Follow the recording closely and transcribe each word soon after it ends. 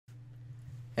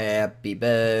Happy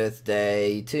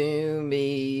birthday to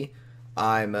me.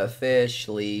 I'm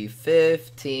officially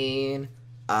 15.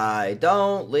 I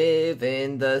don't live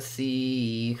in the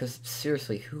sea. Because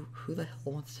seriously, who the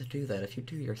hell wants to do that? If you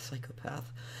do, you're a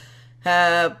psychopath.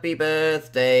 Happy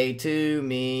birthday to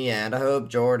me, and I hope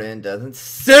Jordan doesn't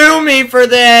sue me for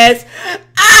this!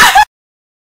 Ah!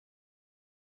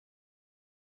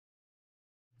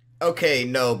 Okay,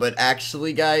 no, but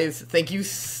actually, guys, thank you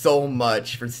so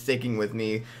much for sticking with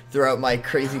me throughout my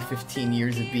crazy 15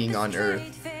 years of being on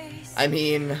Earth. I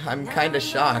mean, I'm kinda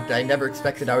shocked. I never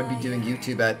expected I would be doing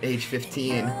YouTube at age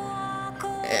 15.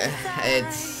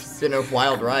 It's been a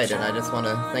wild ride, and I just want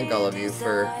to thank all of you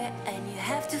for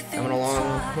coming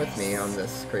along with me on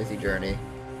this crazy journey.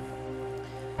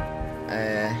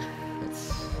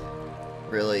 It's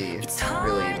really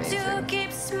amazing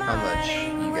how much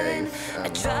you guys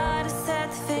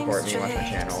support me on my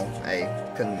channel.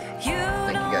 I couldn't thank you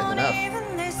guys enough.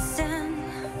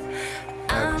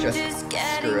 Just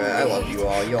screw it. I love you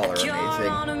all. You all are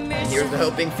amazing. And here's to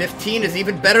hoping 15 is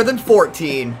even better than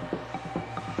 14.